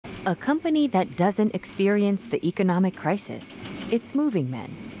A company that doesn't experience the economic crisis. It's Moving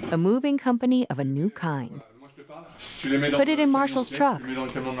Men, a moving company of a new kind. Put it in Marshall's truck. An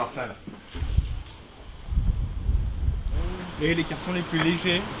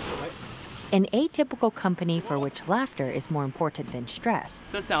atypical company for which laughter is more important than stress.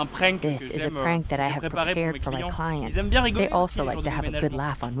 This is a prank that I have prepared for my clients. They also like to have a good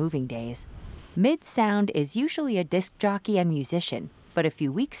laugh on moving days. Mid-Sound is usually a disc jockey and musician, but a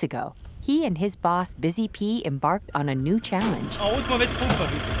few weeks ago, he and his boss, Busy P, embarked on a new challenge.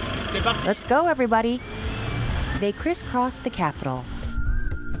 Let's go, everybody. They crisscrossed the capital.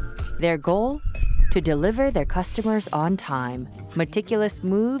 Their goal? To deliver their customers on time. Meticulous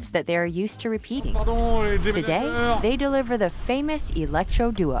moves that they are used to repeating. Today, they deliver the famous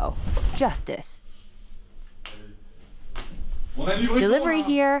electro duo, Justice. Delivery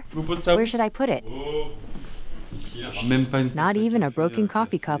here. Where should I put it? Not even a broken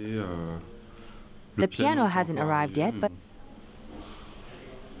coffee cup. The piano hasn't arrived yet, but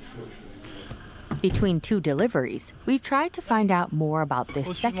between two deliveries, we've tried to find out more about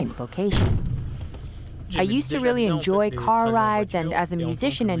this second vocation. I used to really enjoy car rides, and as a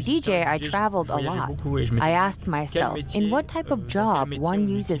musician and DJ, I traveled a lot. I asked myself, in what type of job one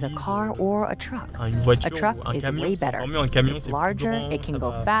uses a car or a truck? A truck is way better. It's larger, it can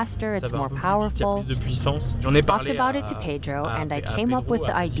go faster, it's more powerful. I talked about it to Pedro, and I came up with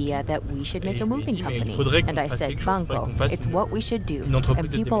the idea that we should make a moving company. And I said, DeMarco, it's what we should do,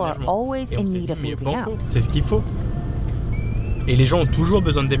 and people are always in need of moving out. Et les gens ont toujours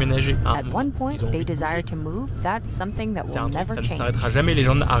besoin de déménager. At one point, they desire to move. That's something that will never change. Ça ne s'arrêtera jamais, les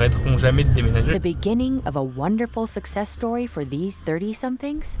gens n'arrêteront jamais de déménager. The beginning of a wonderful success story for these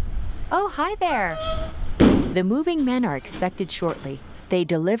 30-somethings? Oh, hi there! The moving men are expected shortly. They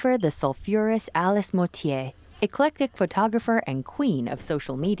deliver the sulfurous Alice Motier, eclectic photographer and queen of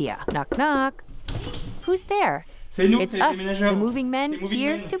social media. Knock, knock. Who's there? It's us, the moving men,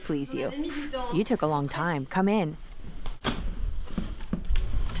 here to please you. You took a long time. Come in.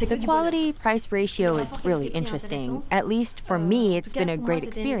 The quality-price ratio is really interesting. At least for me, it's been a great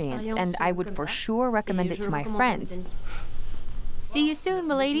experience, and I would for sure recommend it to my friends. See you soon,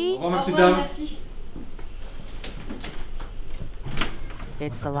 milady.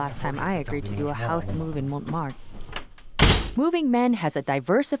 It's the last time I agreed to do a house move in Montmartre. Moving Men has a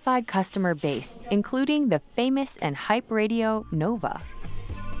diversified customer base, including the famous and hype radio Nova.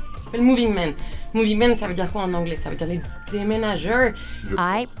 Moving Men. Moving Men, ça veut dire quoi en anglais? Ça veut dire les déménageurs.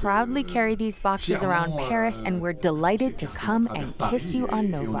 I proudly carry these boxes around Paris, and we're delighted to come and kiss you on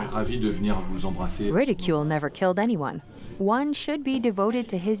Nova. Ridicule never killed anyone. One should be devoted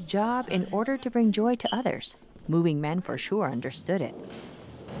to his job in order to bring joy to others. Moving Men for sure understood it.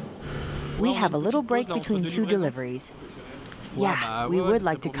 We have a little break between two deliveries. Yeah, we would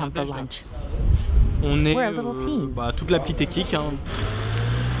like to come for lunch. We're a little team. Toute la petite équipe.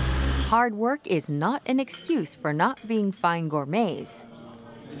 Hard work is not an excuse for not being fine gourmets.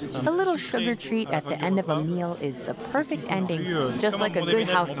 A little sugar treat at the end of a meal is the perfect ending, just like a good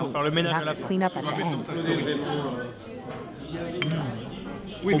house move. You have to clean up at the end.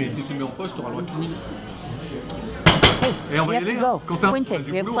 Oui, mais si tu mets en poste, tu auras le droit de cleaner. We have to go. Quentin,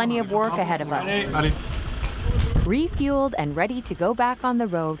 we have plenty of work ahead of us. Allez. Refueled and ready to go back on the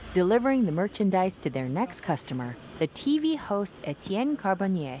road, delivering the merchandise to their next customer, the TV host Etienne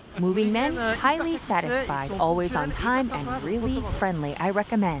Carbonnier. Moving Men, highly satisfied, always on time, and really friendly, I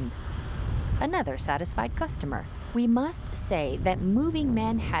recommend. Another satisfied customer. We must say that Moving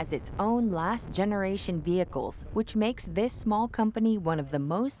Men has its own last-generation vehicles, which makes this small company one of the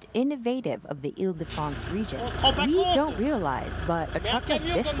most innovative of the Ile-de-France region. We don't realize, but a truck like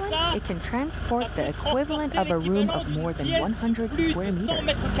this one, it can transport the equivalent of a room of more than 100 square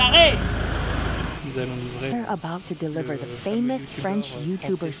meters. We're about to deliver the famous French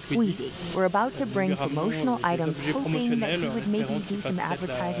YouTuber Squeezie. We're about to bring promotional items, hoping that he would maybe do some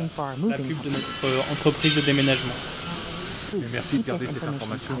advertising for our moving company. Entreprise de déménagement. Please keep this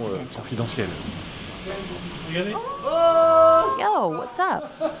information confidential. Yo, what's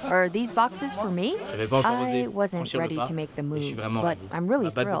up? Are these boxes for me? I wasn't ready to make the move, but I'm really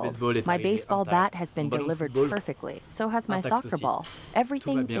thrilled. My baseball bat has been delivered perfectly. So has my soccer ball.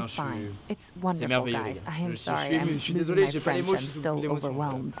 Everything is fine. It's wonderful, guys. I am sorry. I'm losing my French. I'm still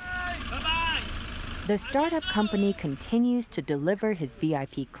overwhelmed. The startup company continues to deliver his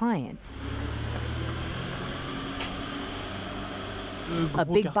VIP clients. A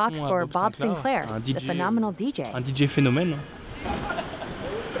big box for Bob Sinclair, the phenomenal DJ. Un DJ phénomène.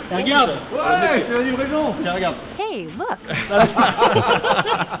 Regarde. Ouais, c'est la livraison. Tiens, regarde. Hey, look!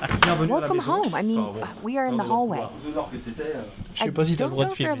 Bienvenue à la Welcome maison. home. I mean, we are in the hallway. Je I sais pas si t'as le don't droit know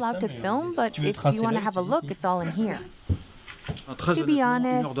de if you're filmer allowed ça, to mais film, but tu veux if tracer you want to l'œil, have a c'est look, ici. it's all in here. Très To be honnêtement, 1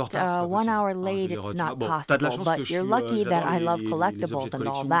 heure honest, de retard, c'est pas 1 possible. hour Hein, je late, veux dire, it's tu not vois, bon, t'as de la possible, chance que but je you're suis, lucky that j'adore I love les collectibles objets de and all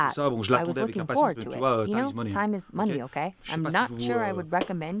collection, that. tout ça. Bon, je I was l'attendais avec looking impatience, forward mais to tu it. vois, You time know, is money. time is money, Ok. okay? Je sais I'm pas not si vous, sure I would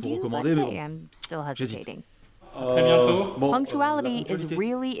recommend vous you, but recommandez, mais hey, bon. I'm still hesitating. Très bientôt. Bon, Punctuality la is ponctualité.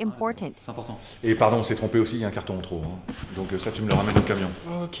 really important. C'est important. Et pardon, on s'est trompé aussi, il y a un carton en trop. Hein. Donc ça, tu me le ramènes au camion.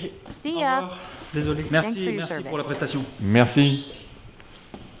 Ok. See Au ya! revoir. Désolé. Thanks for Merci, your merci service. pour la prestation. Merci.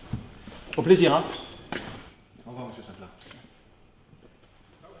 Au plaisir, hein. Au revoir, monsieur Saint-Clair.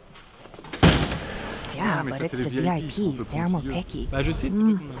 Yeah, mais but ça, it's c'est the les VIP, ils sont un VIPs. peu They're more pointilleux. picky. Bah je sais, c'est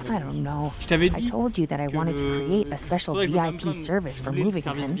Hmm, vrai qu'on I avait- don't know. Je t'avais I dit told you that I que wanted to create a special faudrait que je me VIP prenne- service je for voulais le moving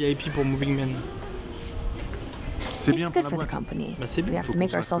service men. VIP pour Moving Men. C'est It's bien good pour for la the boîte. company. Bah, c'est We bien, have faut to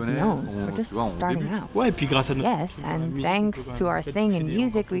make qu'on se fasse ourselves connaître, known. We're tu just vois, on starting débute. out. Ouais, et puis grâce à notre Yes, la and musique, thanks on peut to our peut-être thing in aider encore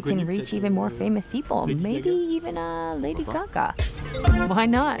music, plus we can connu, reach peut-être, even more famous people. Lady Maybe Gaga. even Lady Gaga. Why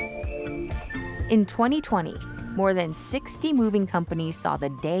not? In 2020, more than 60 moving companies saw the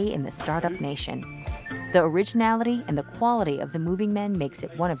day in the startup nation. The originality and the quality of the moving men makes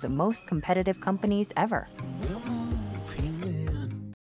it one of the most competitive companies ever.